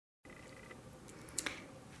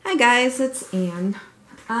Hi guys, it's Anne.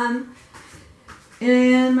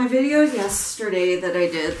 In my video yesterday that I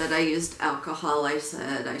did that I used alcohol, I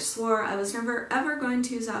said I swore I was never ever going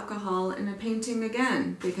to use alcohol in a painting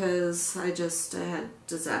again because I just had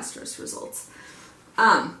disastrous results.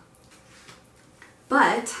 But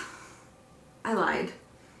I lied.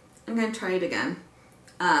 I'm going to try it again.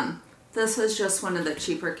 This was just one of the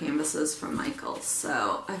cheaper canvases from Michael's,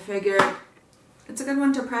 so I figured it's a good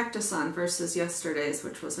one to practice on versus yesterday's,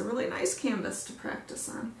 which was a really nice canvas to practice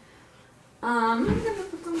on. I'm going to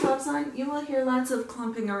put some gloves on. You will hear lots of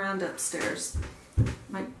clumping around upstairs.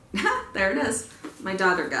 There it is. My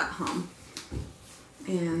daughter got home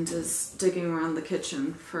and is digging around the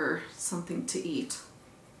kitchen for something to eat.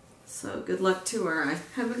 So good luck to her. I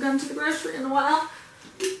haven't gone to the grocery in a while.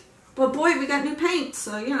 But boy, we got new paint,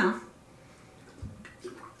 so you know.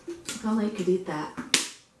 If only you could eat that.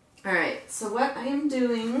 Alright, so what I am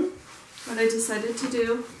doing, what I decided to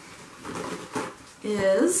do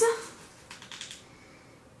is,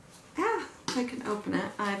 if I can open it,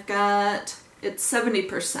 I've got, it's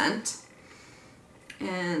 70%,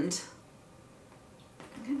 and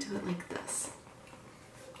I'm going to do it like this.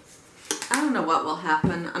 I don't know what will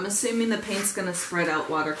happen. I'm assuming the paint's going to spread out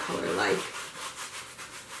watercolor-like,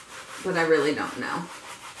 but I really don't know,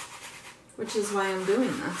 which is why I'm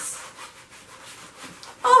doing this.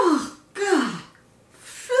 Oh, God.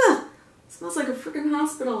 Ugh. It smells like a freaking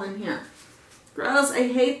hospital in here. Gross. I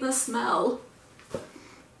hate the smell.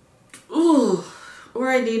 Ooh. Or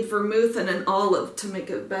I need vermouth and an olive to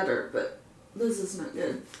make it better, but this is not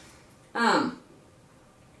good.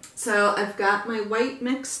 So I've got my white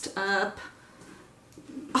mixed up.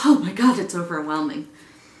 Oh my God, it's overwhelming.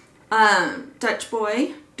 Dutch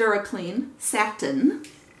Boy, Duraclean, Satin.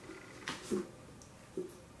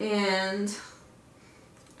 And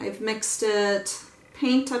I've mixed it,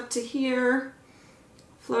 paint up to here,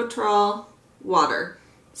 floetrol, water.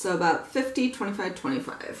 So about 50, 25,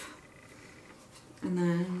 25. And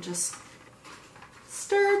then just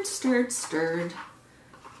stirred, stirred, stirred.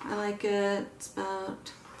 I like it. It's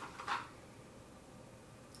about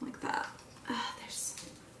like that. There's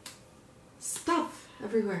stuff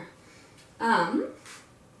everywhere. And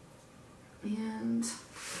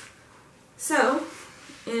so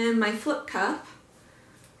in my flip cup,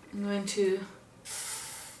 I'm going to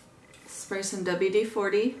spray some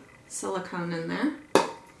WD-40 silicone in there.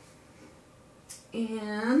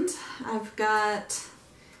 And I've got,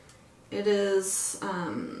 it is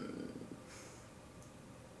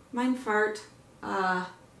Mindfart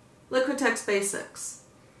Liquitex Basics.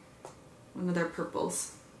 One of their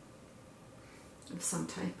purples of some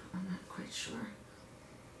type. I'm not quite sure.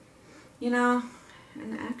 You know,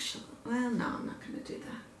 and actually, well, no, I'm not going to do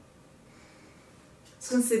that.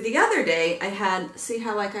 So see, the other day I had, see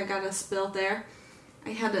how like I got a spill there? I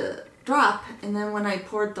had a drop, and then when I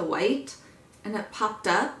poured the white, and it popped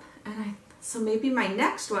up, and so maybe my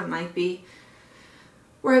next one might be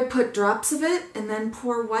where I put drops of it and then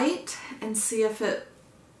pour white and see if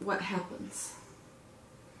what happens.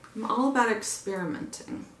 I'm all about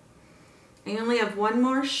experimenting. I only have one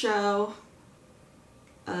more show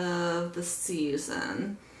of the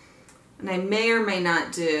season, and I may or may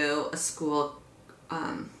not do a school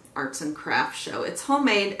arts and crafts show. It's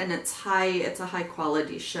homemade and it's a high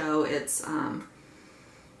quality show. It's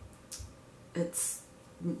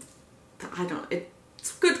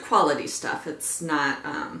good quality stuff. It's not,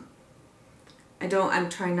 I'm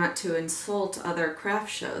trying not to insult other craft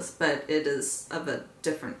shows, but it is of a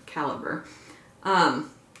different caliber. But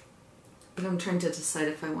I'm trying to decide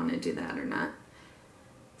if I want to do that or not.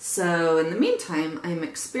 So in the meantime, I'm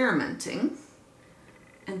experimenting.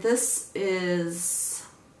 And this is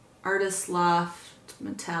Artist Loft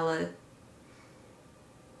Metallic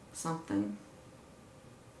something.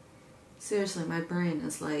 Seriously, my brain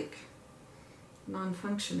is like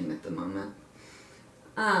non-functioning at the moment.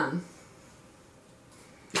 Then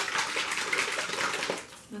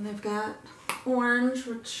I've got orange,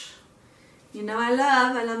 which you know I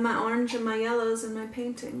love. I love my orange and my yellows in my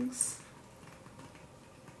paintings.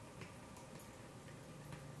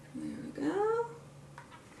 There we go.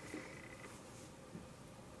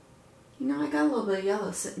 You know, I got a little bit of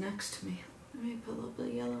yellow sitting next to me. Let me put a little bit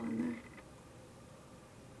of yellow in there.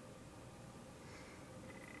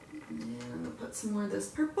 And I'm going to put some more of this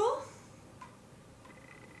purple.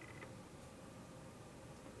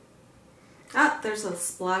 Ah, there's a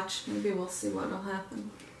splotch. Maybe we'll see what will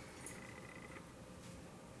happen.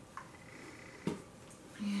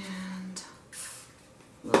 And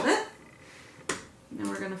a little bit. Now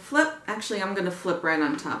we're going to flip. Actually, I'm going to flip right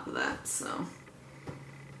on top of that, so.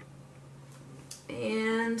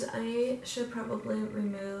 And I should probably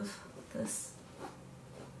remove this.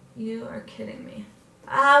 You are kidding me.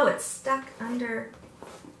 Oh, it's stuck under.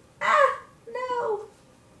 Ah, no.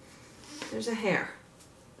 There's a hair.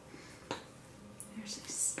 There's a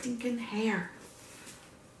stinking hair.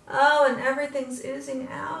 Oh, and everything's oozing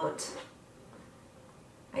out.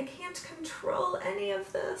 I can't control any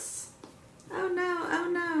of this. Oh no, oh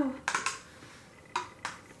no.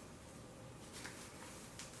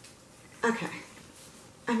 Okay.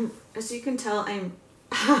 As you can tell, I'm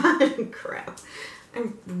crap.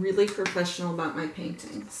 I'm really professional about my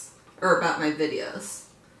paintings, or about my videos.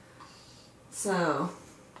 So,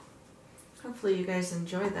 hopefully you guys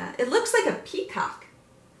enjoy that. It looks like a peacock.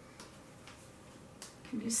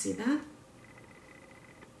 Can you see that?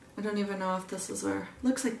 I don't even know if this is where.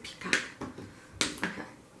 Looks like peacock. Okay,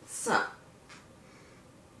 so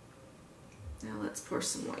now let's pour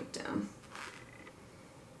some white down.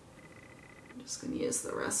 I'm just going to use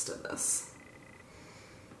the rest of this,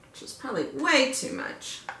 which is probably way too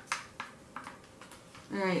much.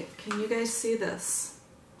 Alright, can you guys see this?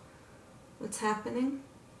 What's happening?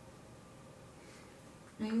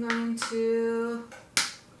 I'm going to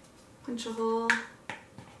punch a hole at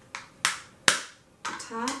the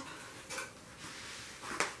top.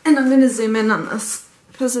 And I'm going to zoom in on this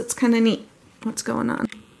because it's kind of neat what's going on.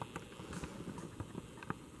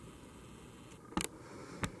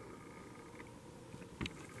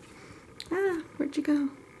 Where'd you go?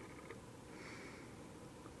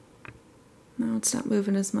 No, it's not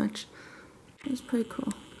moving as much. It's pretty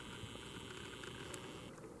cool.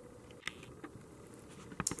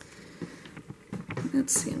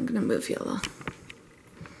 Let's see, I'm gonna move you a little.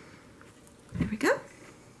 There we go.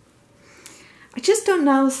 I just don't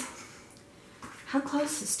know how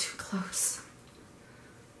close is too close.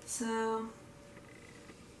 So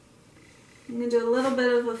I'm gonna do a little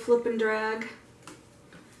bit of a flip and drag,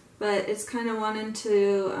 but it's kind of wanting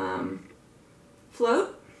to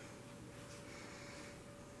float,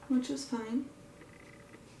 which is fine.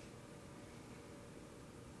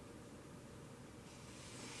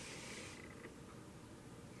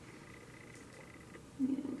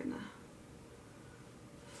 Yeah, I'm gonna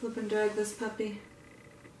flip and drag this puppy.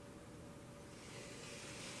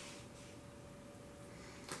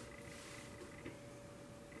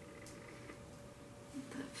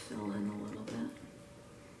 Let that fill in a little bit.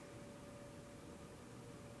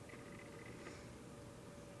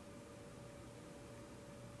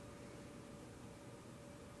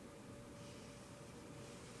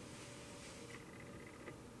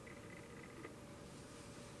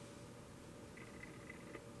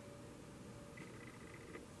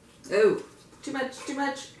 Oh, too much, too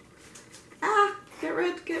much. Ah, get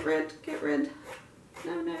rid, get rid, get rid.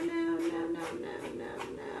 No, no, no, no, no, no, no,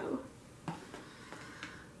 no.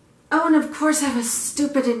 Oh, and of course I was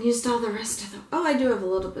stupid and used all the rest of them. Oh, I do have a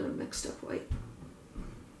little bit of mixed up white.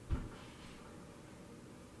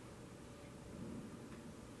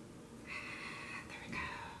 There we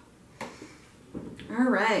go. All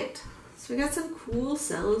right, so we got some cool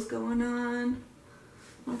cells going on.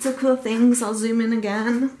 Lots of cool things. I'll zoom in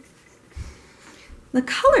again. The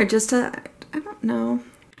color just, I don't know.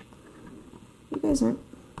 You guys aren't,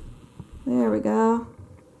 there we go.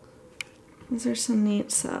 These are some neat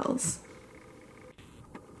cells.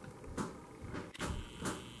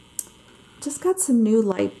 Just got some new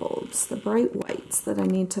light bulbs, the bright whites that I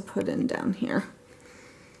need to put in down here.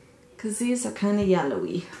 Because these are kind of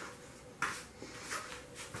yellowy.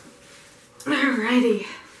 Alrighty.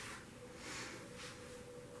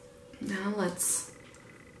 Now let's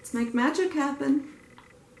make magic happen.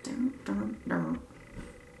 Dun, dun, dun.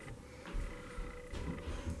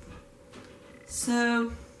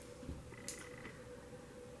 So,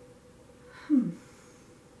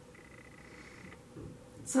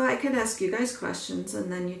 so I could ask you guys questions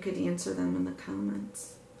and then you could answer them in the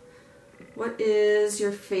comments. What is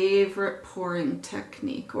your favorite pouring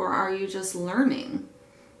technique, or are you just learning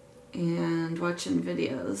and watching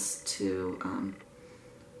videos to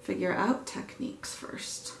figure out techniques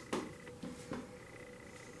first?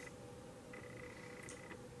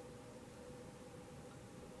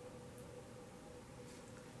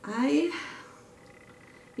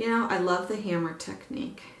 I love the hammer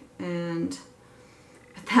technique, but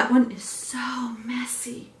that one is so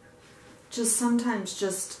messy. Just sometimes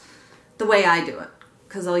just the way I do it,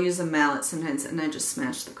 because I'll use a mallet sometimes and I just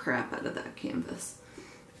smash the crap out of that canvas.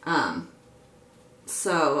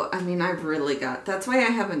 So, I mean, I've really got, that's why I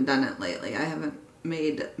haven't done it lately. I haven't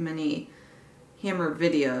made many hammer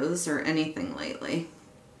videos or anything lately.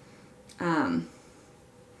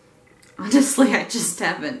 Honestly, I just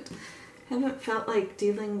haven't felt like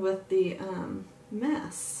dealing with the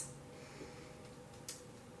mess.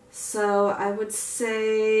 So I would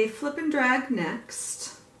say flip and drag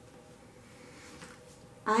next.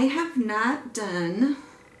 I have not done,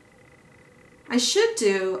 I should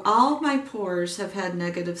do, all my pores have had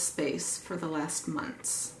negative space for the last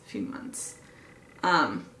few months.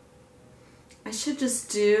 I should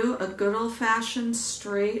just do a good old-fashioned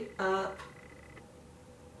straight up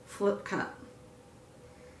flip cut.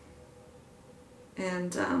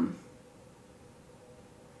 And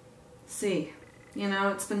see, you know,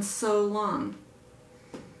 it's been so long.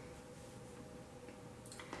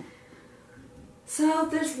 So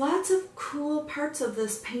there's lots of cool parts of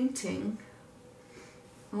this painting.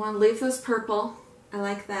 I want to leave this purple. I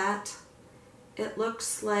like that. It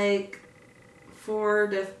looks like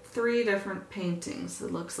 3 different paintings.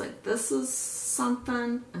 It looks like this is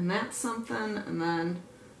something, and that's something, and then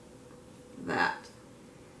that.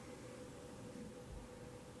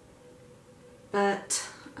 But,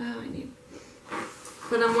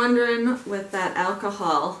 but I'm wondering with that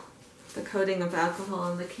alcohol, the coating of alcohol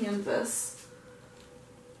on the canvas,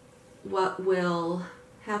 what will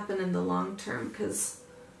happen in the long term, because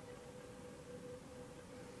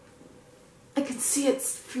I can see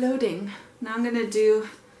it's floating. Now I'm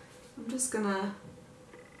just gonna,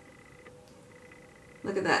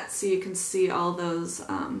 look at that, so you can see all those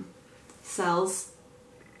cells.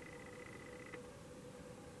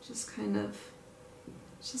 Just kind of,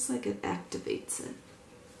 just like it activates it.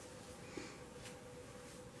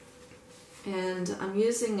 And I'm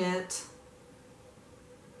using it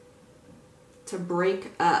to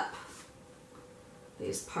break up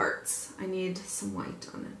these parts. I need some white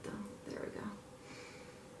on it though. There we go.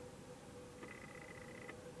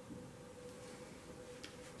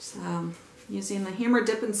 So I'm using the hammer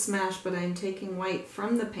dip and smash, but I'm taking white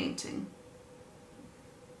from the painting.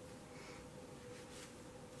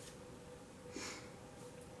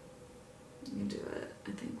 You do it,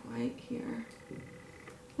 I think, white here.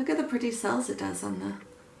 Look at the pretty cells it does on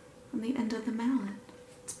the end of the mallet.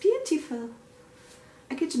 It's beautiful.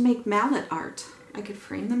 I could make mallet art. I could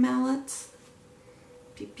frame the mallets.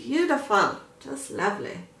 Be beautiful, just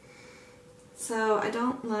lovely. So I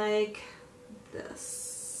don't like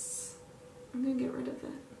this. I'm gonna get rid of it.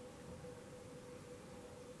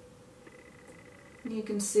 And you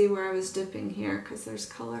can see where I was dipping here because there's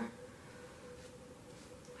color.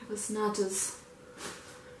 I was not as,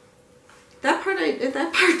 that part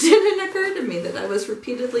didn't occur to me, that I was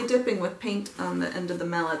repeatedly dipping with paint on the end of the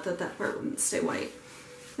mallet, that part wouldn't stay white.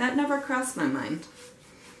 That never crossed my mind.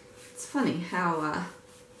 It's funny how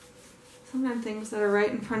sometimes things that are right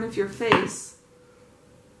in front of your face,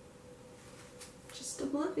 just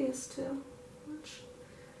oblivious to. Which,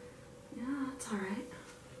 yeah, it's all right.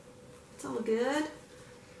 It's all good.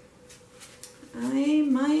 I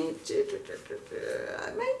might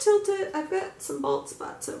tilt it. I've got some bald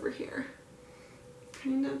spots over here.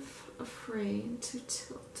 Kind of afraid to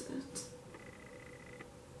tilt it.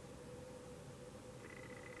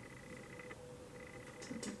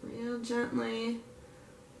 Tilt it real gently.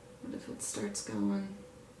 What if it starts going?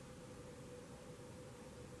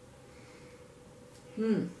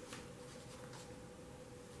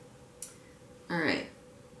 All right.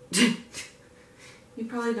 You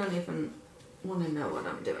probably don't even want to know what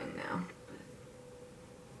I'm doing now.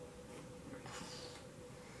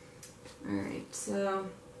 Alright, so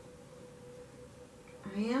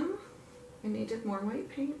I needed more white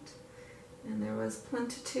paint, and there was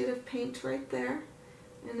plenitude of paint right there,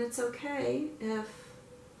 and it's okay if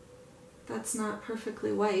that's not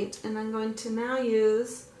perfectly white, and I'm going to now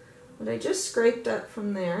use what I just scraped up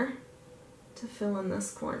from there to fill in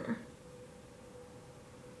this corner.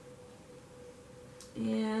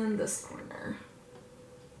 And this corner.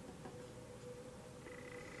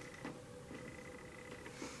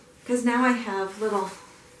 Because now I have little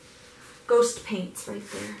ghost paints right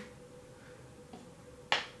there.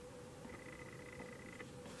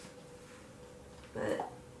 But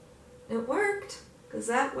it worked, because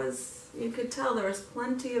that was, you could tell there was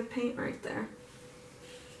plenty of paint right there.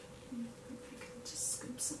 I can just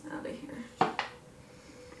scoop some out of here.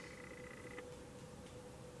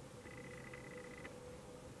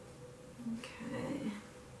 Okay.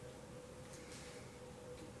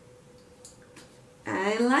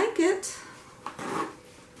 I like it.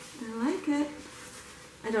 I like it.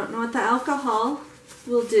 I don't know what the alcohol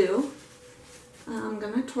will do. I'm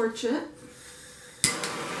gonna torch it.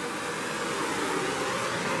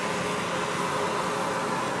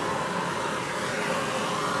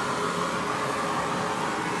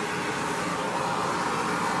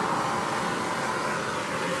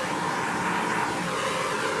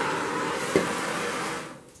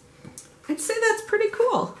 I'd say that's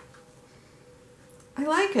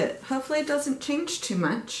like it. Hopefully it doesn't change too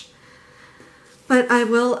much. But I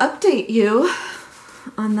will update you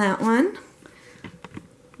on that one.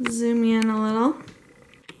 Zoom in a little.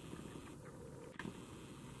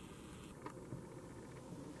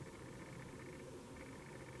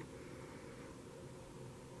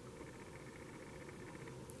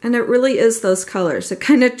 And it really is those colors. It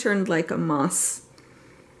kind of turned like a mossy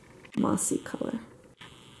color.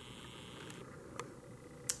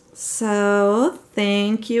 So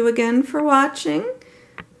thank you again for watching,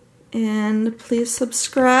 and please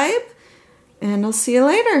subscribe, and I'll see you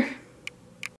later.